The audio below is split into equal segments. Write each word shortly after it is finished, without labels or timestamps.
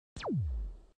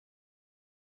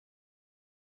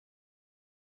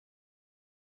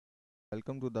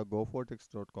Welcome to the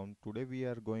gofortex.com. Today we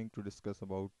are going to discuss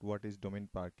about what is domain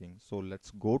parking. So let's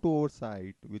go to our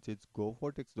site, which is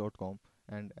gofortex.com,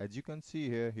 and as you can see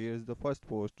here is the first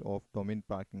post of domain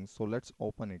parking. So let's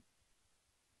open it.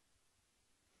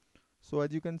 So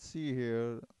as you can see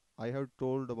here, I have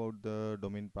told about the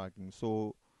domain parking.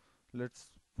 So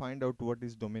let's find out what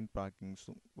is domain parking.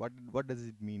 So what does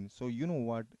it mean? So you know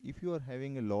what, if you are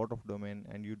having a lot of domain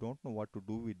and you don't know what to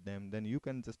do with them, then you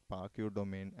can just park your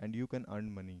domain and you can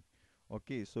earn money.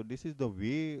 Okay, so this is the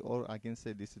way, or I can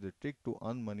say this is the trick to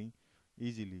earn money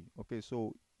easily. Okay,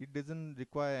 so it doesn't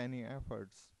require any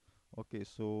efforts. Okay,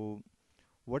 so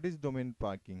what is domain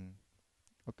parking?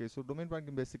 Okay, so domain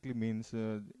parking basically means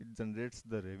it generates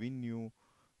the revenue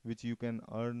which you can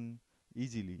earn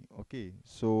easily. Okay,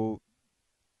 so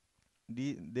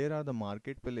there are the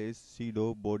marketplace,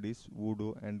 Sido, Bodis,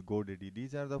 Voodoo, and GoDaddy.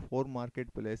 These are the four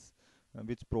marketplaces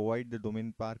which provide the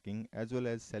domain parking as well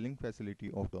as selling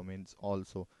facility of domains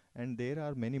also. And there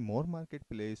are many more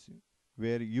marketplaces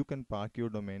where you can park your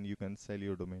domain, you can sell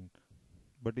your domain.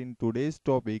 But in today's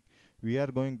topic, we are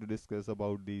going to discuss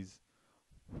about these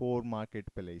four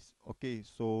marketplace. Okay,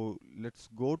 so let's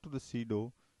go to the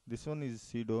Sido. This one is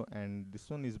Sido, and this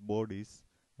one is Bodis,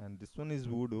 and this one is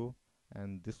Voodoo,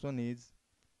 and this one is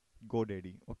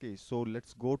GoDaddy. Okay, so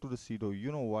let's go to the Sido. You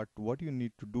know what you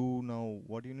need to do now,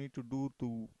 what you need to do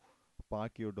to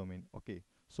park your domain. Okay,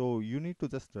 so you need to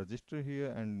just register here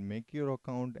and make your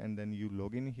account, and then you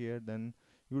log in here. Then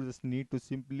you just need to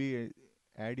simply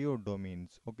add your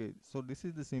domains. Okay, so this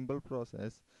is the simple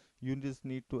process. You just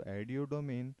need to add your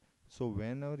domain. So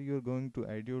whenever you're going to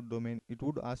add your domain, it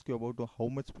would ask you about how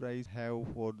much price have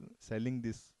for selling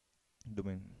this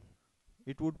domain.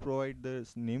 It would provide the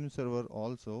name server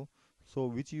also, so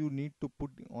which you need to put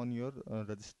on your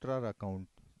registrar account,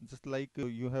 just like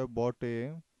you have bought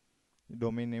a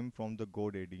domain name from the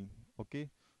GoDaddy.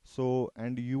 Okay, so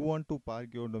and you want to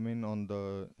park your domain on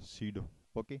the Sido.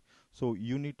 Okay, so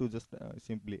you need to just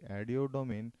simply add your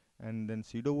domain, and then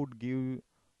Sido would give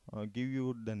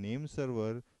you the name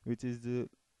server, which is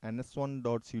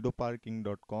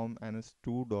ns1.sidoparking.com,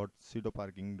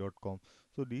 ns2.sidoparking.com.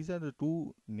 So these are the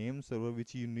two name server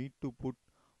which you need to put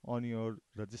on your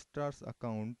registrar's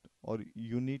account, or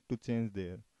you need to change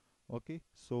there. Okay,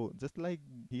 so just like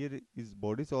here is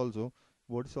Bodies also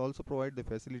provide the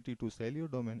facility to sell your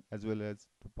domain as well as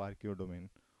to park your domain.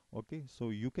 Okay, so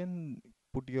you can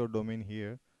put your domain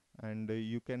here, and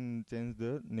you can change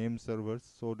the name servers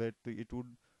so that it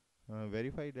would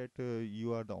verify that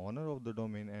you are the owner of the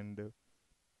domain,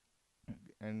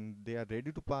 and they are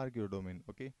ready to park your domain.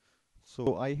 Okay,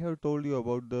 so I have told you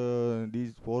about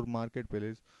these four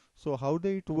marketplaces. So how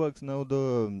they it works now,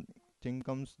 the thing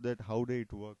comes that how they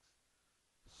it works.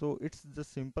 So it's the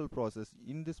simple process.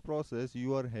 In this process,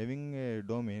 you are having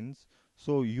domains.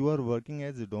 So you are working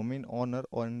as a domain owner,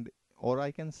 and or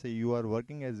I can say you are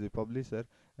working as a publisher,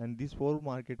 and these four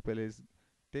marketplace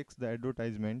takes the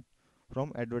advertisement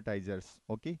from advertisers.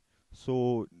 Okay,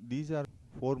 so these are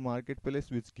four marketplace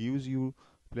which gives you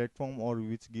platform, or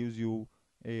which gives you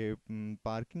a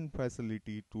parking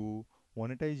facility to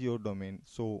monetize your domain.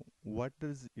 So what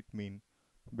does it mean?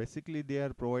 Basically, they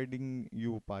are providing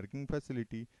you parking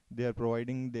facility, they are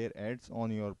providing their ads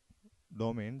on your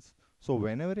domains. So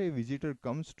whenever a visitor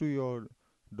comes to your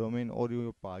domain or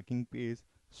your parking page,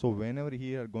 so whenever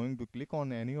he are going to click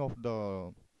on any of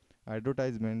the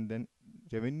advertisement, then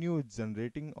revenue is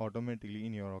generating automatically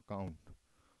in your account.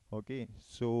 Okay,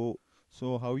 so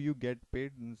how you get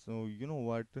paid? So you know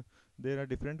what, there are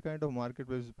different kind of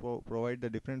marketplaces provide the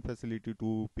different facility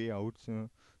to payouts.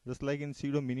 Just like in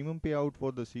Sido, minimum payout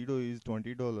for the Sido is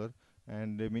 $20,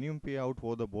 and the minimum payout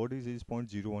for the bodies is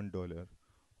 $0.01.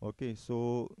 Okay,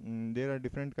 so there are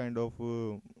different kind of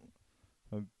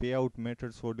payout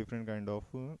methods for different kind of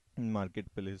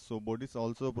marketplace. So bodies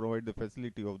also provide the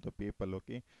facility of the PayPal.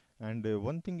 Okay, and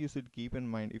one thing you should keep in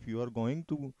mind, if you are going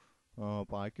to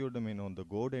park your domain on the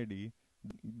GoDaddy,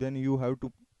 then you have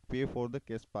to pay for the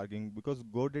cash parking, because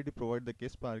GoDaddy provide the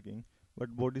cash parking,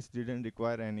 but bodies didn't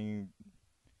require any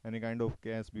kind of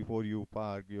cash before you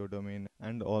park your domain,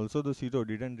 and also the Sito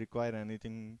didn't require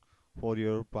anything for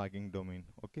your parking domain.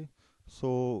 Okay,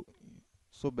 so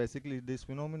basically this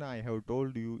phenomena I have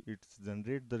told you, it's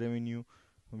generate the revenue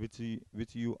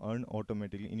which you earn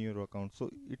automatically in your account. So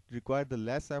it requires the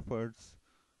less efforts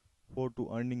for to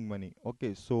earning money.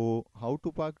 Okay, so how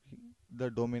to park the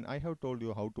domain? I have told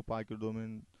you how to park your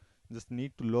domain. Just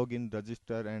need to log in,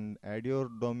 register, and add your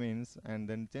domains, and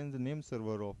then change the name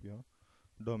server of your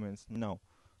domains. Now,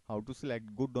 how to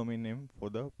select good domain name for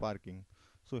the parking?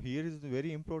 So here is the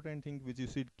very important thing which you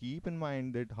should keep in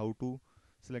mind, that how to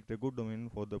select a good domain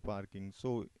for the parking.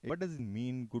 So what does it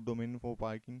mean, good domain for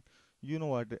parking? You know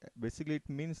what? Basically, it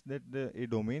means that a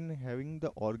domain having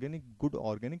the good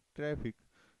organic traffic,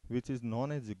 which is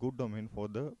known as a good domain for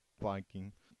the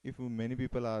parking. If many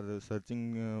people are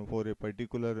searching for a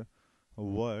particular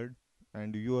word,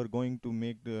 and you are going to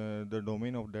make the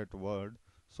domain of that word,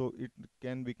 so it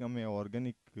can become a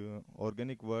organic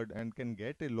word and can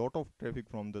get a lot of traffic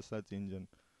from the search engine.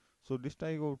 So this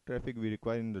type of traffic we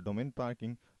require in the domain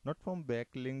parking. Not from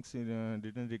backlinks, it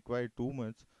didn't require too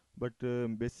much, but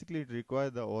basically it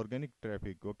requires the organic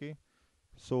traffic. Okay,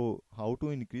 so how to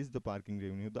increase the parking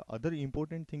revenue? The other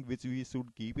important thing which we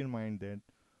should keep in mind, that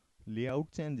layout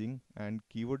changing and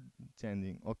keyword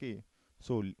changing. Okay,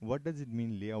 so what does it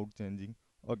mean, layout changing?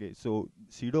 Okay, so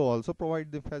Sido also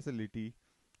provide the facility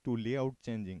to layout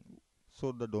changing.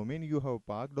 So the domain you have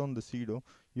parked on the Sido,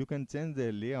 you can change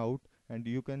their layout and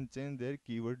you can change their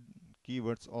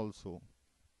keywords also.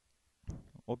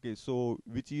 Okay, so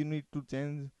which you need to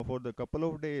change for the couple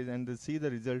of days and see the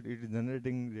result, it is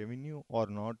generating revenue or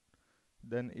not.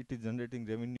 Then it is generating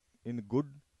revenue in good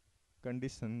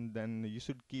condition, then you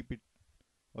should keep it.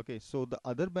 Okay, so the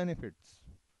other benefits.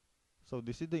 So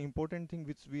this is the important thing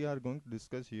which we are going to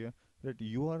discuss here, that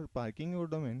you are parking your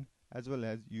domain as well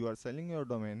as you are selling your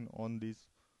domain on this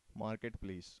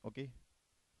marketplace. Okay,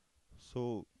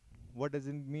 so what does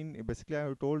it mean? Basically, I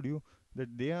have told you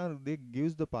that they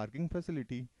gives the parking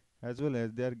facility as well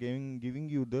as they are giving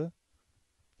you the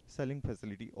selling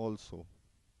facility also.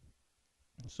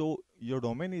 So your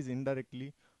domain is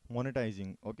indirectly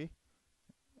monetizing. Okay,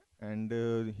 and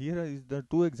here is the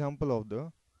two example of the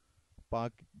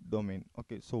park domain.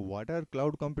 Okay, so what are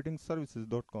cloud computing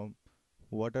services.com?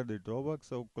 What are the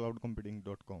drawbacks of cloud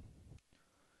computing.com?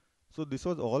 So this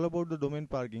was all about the domain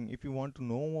parking. If you want to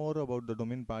know more about the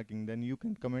domain parking, then you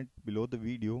can comment below the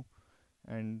video.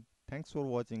 And thanks for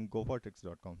watching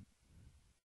gofortex.com.